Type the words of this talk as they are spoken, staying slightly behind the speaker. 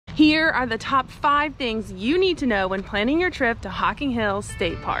Here are the top 5 things you need to know when planning your trip to Hocking Hills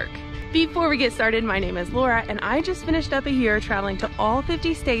State Park. Before we get started, my name is Laura and I just finished up a year traveling to all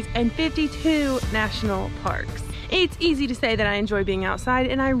 50 states and 52 national parks. It's easy to say that I enjoy being outside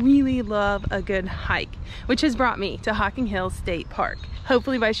and I really love a good hike, which has brought me to Hocking Hills State Park.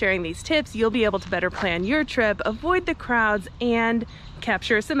 Hopefully by sharing these tips, you'll be able to better plan your trip, avoid the crowds, and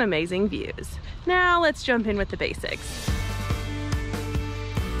capture some amazing views. Now let's jump in with the basics.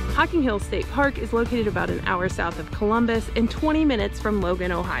 Hocking Hills State Park is located about an hour south of Columbus and 20 minutes from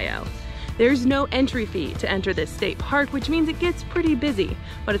Logan, Ohio. There's no entry fee to enter this state park, which means it gets pretty busy,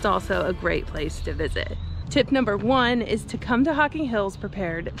 but it's also a great place to visit. Tip number 1 is to come to Hocking Hills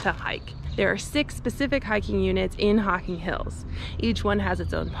prepared to hike. There are 6 specific hiking units in Hocking Hills. Each one has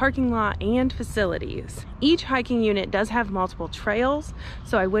its own parking lot and facilities. Each hiking unit does have multiple trails,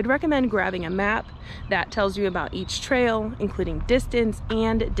 so I would recommend grabbing a map that tells you about each trail, including distance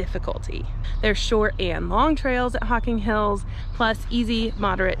and difficulty. There's short and long trails at Hocking Hills, plus easy,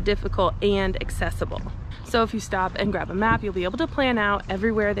 moderate, difficult, and accessible. So if you stop and grab a map, you'll be able to plan out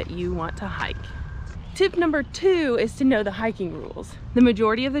everywhere that you want to hike. Tip number 2 is to know the hiking rules. The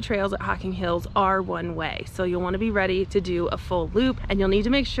majority of the trails at Hocking Hills are one way, so you'll want to be ready to do a full loop and you'll need to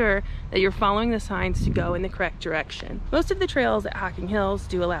make sure that you're following the signs to go in the correct direction. Most of the trails at Hocking Hills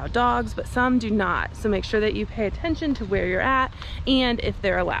do allow dogs, but some do not, so make sure that you pay attention to where you're at and if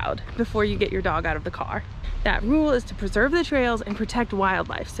they're allowed before you get your dog out of the car. That rule is to preserve the trails and protect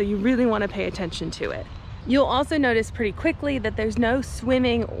wildlife, so you really want to pay attention to it. You'll also notice pretty quickly that there's no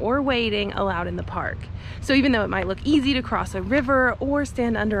swimming or wading allowed in the park. So even though it might look easy to cross a river or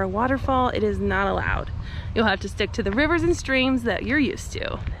stand under a waterfall, it is not allowed. You'll have to stick to the rivers and streams that you're used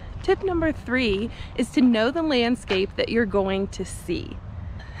to. Tip number 3 is to know the landscape that you're going to see.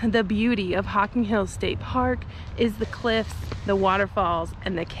 The beauty of Hocking Hills State Park is the cliffs, the waterfalls,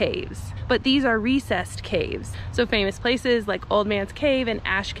 and the caves. But these are recessed caves. So famous places like Old Man's Cave and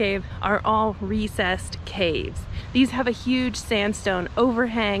Ash Cave are all recessed caves. These have a huge sandstone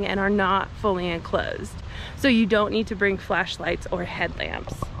overhang and are not fully enclosed. So you don't need to bring flashlights or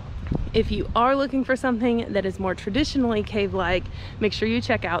headlamps. If you are looking for something that is more traditionally cave-like, make sure you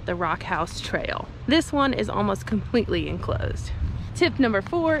check out the Rock House Trail. This one is almost completely enclosed. Tip number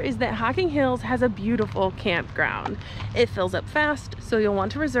 4 is that Hocking Hills has a beautiful campground. It fills up fast, so you'll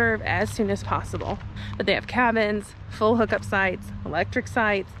want to reserve as soon as possible. But they have cabins, full hookup sites, electric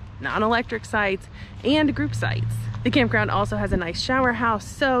sites, non-electric sites, and group sites. The campground also has a nice shower house,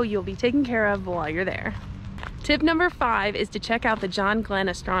 so you'll be taken care of while you're there. Tip number 5 is to check out the John Glenn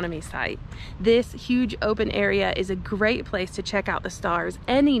Astronomy Site. This huge open area is a great place to check out the stars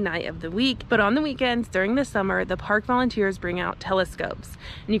any night of the week, but on the weekends during the summer, the park volunteers bring out telescopes,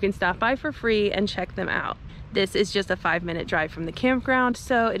 and you can stop by for free and check them out. This is just a 5-minute drive from the campground,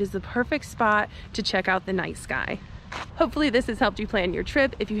 so it is the perfect spot to check out the night sky. Hopefully this has helped you plan your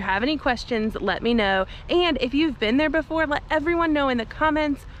trip. If you have any questions, let me know. And if you've been there before, let everyone know in the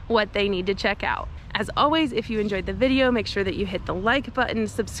comments what they need to check out. As always, if you enjoyed the video, make sure that you hit the like button,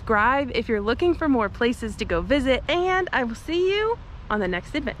 subscribe if you're looking for more places to go visit, and I will see you on the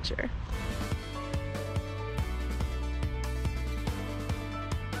next adventure.